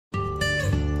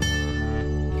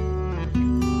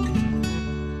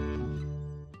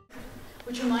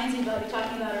reminds me about,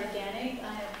 talking about organic,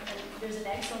 there's an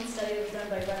excellent study that was done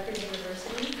by Rutgers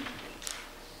University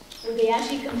where they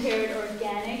actually compared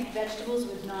organic vegetables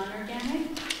with non-organic.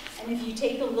 And if you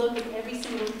take a look at every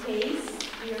single case,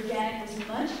 the organic was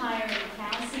much higher in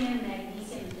calcium,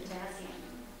 magnesium, and potassium.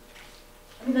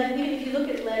 I mean, like, even if you look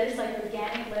at lettuce, like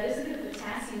organic lettuce, look at the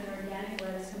potassium in organic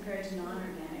lettuce compared to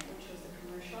non-organic, which was the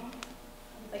commercial.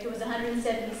 Like, it was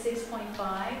 176.5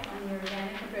 on the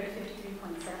organic compared to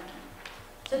 53.7.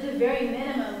 So at the very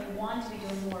minimum, we want to be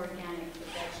doing more organic with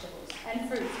vegetables and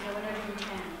fruits, whenever we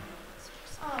can.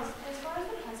 As far as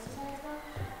the pesticides go,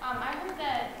 I heard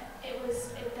that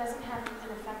it doesn't have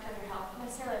an effect on your health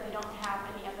necessarily. They don't have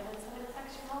any evidence that it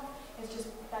affects your health. It's just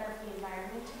better for the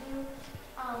environment to do.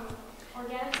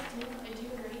 Organics, do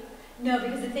you agree? No,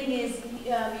 because the thing is,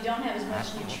 you don't have as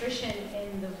much nutrition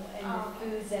in the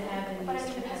foods that have been used. But I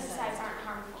mean, the pesticides aren't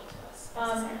harmful to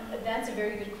us. That's a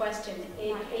very good question.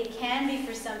 It can be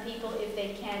for some people if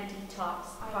they can't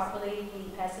detox properly the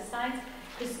pesticides.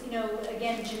 Because,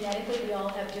 again, genetically we all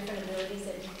have different abilities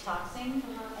at detoxing,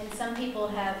 and some people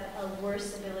have a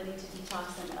worse ability to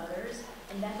detox than others,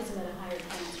 and that puts them at a higher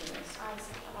cancer risk.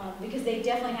 Because they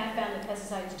definitely have found that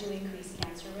pesticides do increase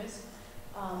cancer risk.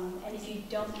 And if you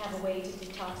don't have a way to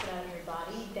detox it out of your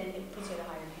body, then it puts you at a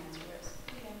higher cancer risk.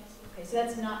 Okay, so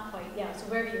that's not quite, so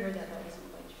wherever you heard that, that wasn't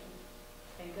quite true.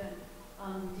 Okay, good.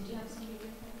 Did you have some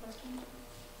question?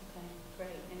 Okay,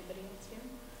 great. Anybody else here?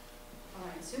 All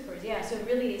right, super. Yeah, so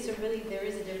really there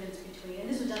is a difference between, and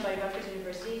this was done by Rutgers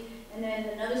University, and then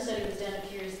another study was done a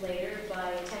few years later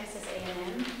by Texas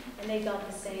A&M, and they got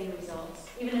the same results,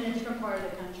 even in a different part of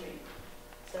the country.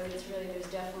 So it's really, there's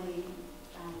definitely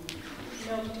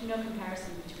no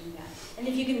comparison between that. And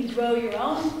if you can grow your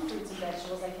own fruits and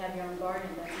vegetables, like have your own garden,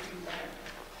 that's even better.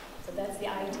 So that's the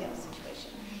ideal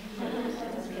situation.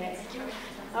 Okay.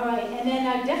 All right, and then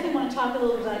I definitely want to talk a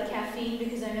little about caffeine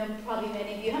because I know probably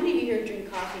many of you, how many of you here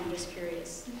drink coffee? I'm just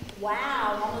curious.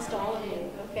 Wow, almost all of you.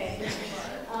 Okay.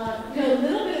 A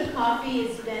little bit of coffee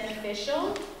is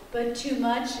beneficial, but too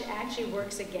much actually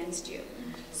works against you.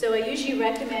 So I usually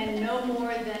recommend no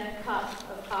more than a cup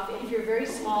of coffee. If you're very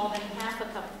small, then half a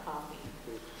cup of coffee.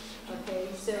 Okay,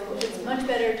 so it's much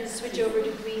better to switch over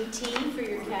to green tea for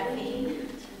your caffeine.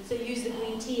 So use the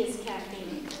green tea as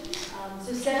caffeine.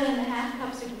 So 7.5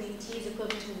 cups of green tea is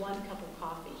equivalent to 1 cup of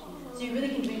coffee. So you really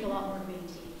can drink a lot more green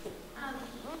tea. I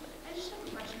just have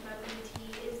a question about green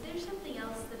tea. Is there something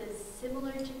else that is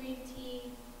similar to green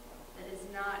tea that is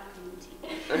not green tea?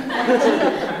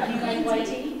 You like white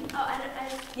tea? Oh,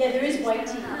 yeah, there is white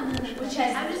tea, which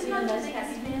has I'm just not less a big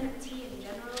caffeine. fan of tea in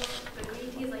general, but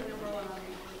green tea is like #1 on the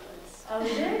list. Oh,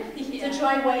 is it? Yeah. So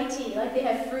try white tea. Like they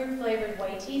have fruit-flavored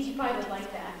white teas. You probably would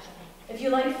like that. If you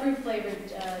like fruit-flavored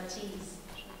teas.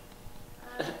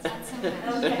 That's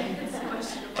Okay. That's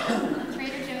questionable.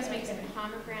 Trader Joe's makes a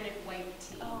pomegranate white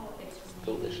tea. Oh, it's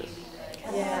delicious.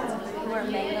 Yeah. Or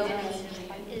mango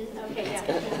tea. Okay, yeah.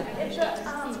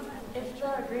 If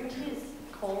the green tea is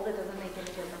cold, it doesn't make any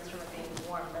difference from it being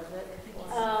warm, does it?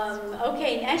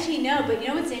 Okay, actually no, but you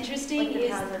know what's interesting Like the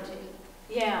is, powder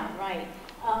tea. yeah, right.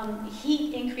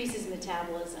 Heat increases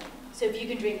metabolism. So if you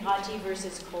can drink hot tea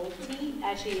versus cold tea,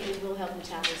 actually it will help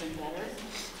metabolism better.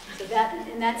 So that,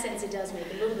 in that sense, it does make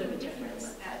a little bit of a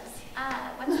difference.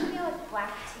 What's the deal with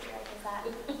black tea? Like, is that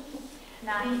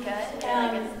not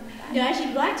good? No,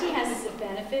 actually, black tea has a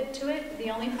benefit to it. The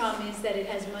only problem is that it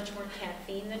has much more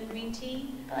caffeine than green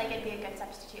tea. But like, it'd be a good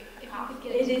substitute for coffee.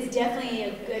 It is definitely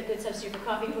a good substitute for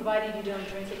coffee, provided you don't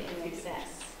drink it in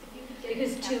excess.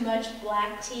 Because too much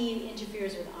black tea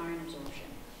interferes with iron absorption.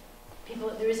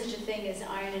 There is such a thing as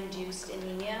iron-induced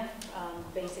anemia,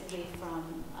 basically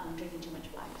from drinking too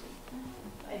much black tea.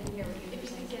 I didn't hear what you were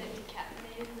saying. If you get it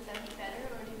decaffeinated, would that be better,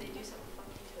 or do they do something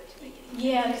funky to it to make it?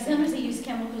 Yeah, because sometimes they use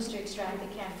chemicals to extract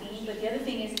the caffeine, but the other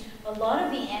thing is a lot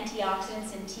of the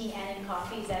antioxidants in tea and in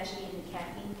coffee is actually in the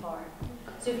caffeine part.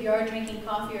 So if you are drinking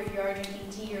coffee or if you are drinking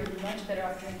tea, you're much better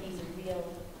off drinking the real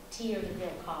tea or the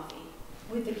real coffee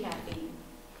with the caffeine.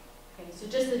 Okay, so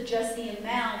just adjust the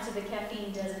amount so the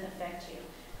caffeine doesn't affect you.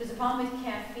 Because the problem with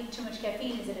caffeine, too much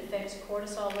caffeine, is it affects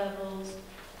cortisol levels,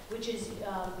 which is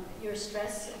your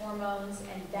stress hormones,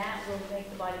 and that will make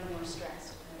the body more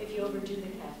stressed if you overdo the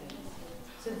caffeine.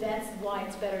 So that's why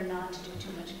it's better not to do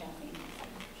too much caffeine.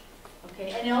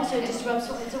 Okay, and it also disrupts,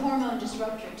 it's a hormone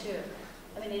disruptor too.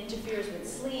 I mean, it interferes with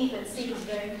sleep, and sleep is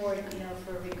very important,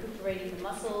 for recuperating the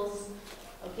muscles,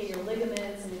 okay, your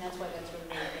ligaments. I mean, that's why that's really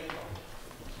valuable.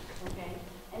 Okay,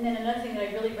 and then another thing that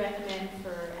I really recommend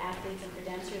for athletes and for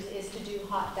dancers is to do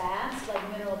hot baths, like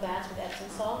mineral baths with Epsom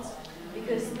salts,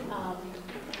 because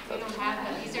We don't have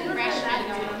them. These are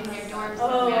freshmen in their dorms.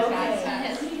 oh,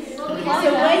 okay.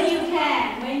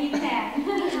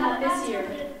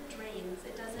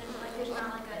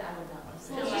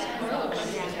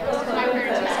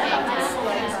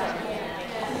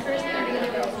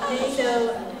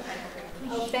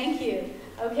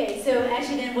 Okay, so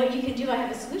actually then what you can do, I have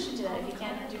a solution to that if you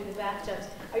can't do the bathtubs.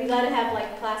 Are you allowed to have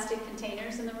like plastic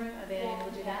containers in the room? Are they able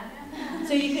to do that?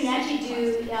 So you can actually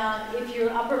do, if your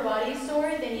upper body is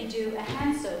sore, then you do a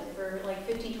hand soak for like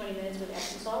 15, 20 minutes with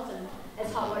Epsom salt and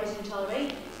as hot water as you can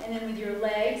tolerate. And then with your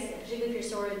legs, particularly if you're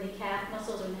sore in the calf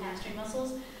muscles or in the hamstring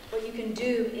muscles, what you can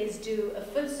do is do a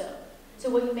foot soak. So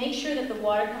what you make sure that the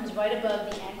water comes right above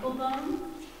the ankle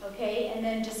bone, okay, and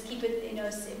then just keep it,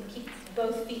 keep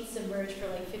both feet submerged for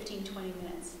like 15, 20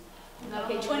 minutes.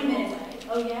 Okay, 20 minutes.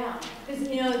 Oh yeah, because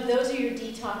those are your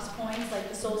detox points, like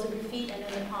the soles of your feet and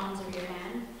then the palms of your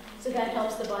hand. So that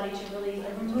helps the body to really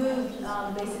remove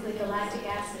basically the lactic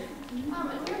acid. And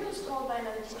we were just told by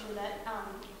another teacher that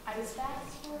ice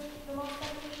baths were the most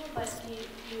beneficial,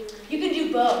 but You can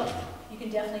do both. You can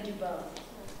definitely do both.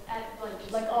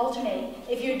 like Alternate.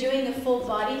 If you're doing a full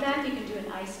body bath, you can do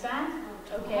an ice bath,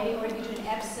 okay, or you can do an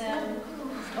Epsom,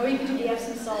 or you can do the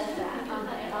Epsom salt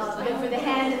bath. But for the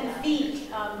hand and the feet,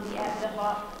 the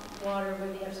hot water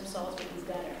with the Epsom salt would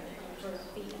be better for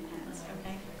feet and hands,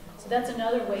 okay? So that's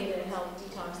another way to help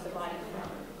detox the body from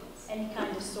any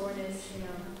kind of soreness,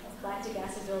 lactic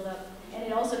acid buildup, and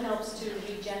it also helps to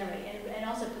regenerate and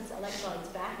also puts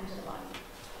electrolytes back into the body.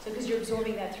 So because you're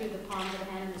absorbing that through the palms of the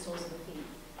hand and the soles of the feet.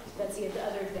 That's the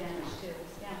other advantage too.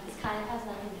 Yeah. This kind of has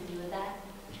nothing to do with that.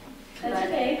 That's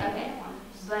okay. Okay.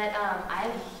 But I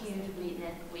have a huge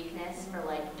weakness for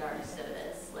like dark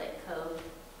sodas, like Coke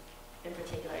in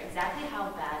particular. Exactly how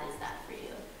bad is that for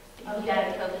you? If you got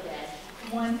a Coke a day.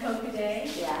 1 Coke a day?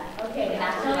 Yeah. Okay, And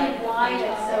I'll that's tell like you why the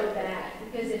that's so point. bad.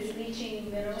 Because it's leaching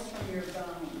minerals from your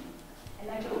bone. And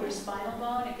that could be your spinal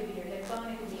bone, it could be your hip bone,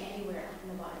 it could be anywhere in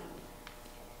the body.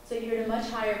 So you're at a much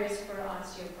higher risk for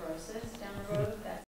osteoporosis down the road. That's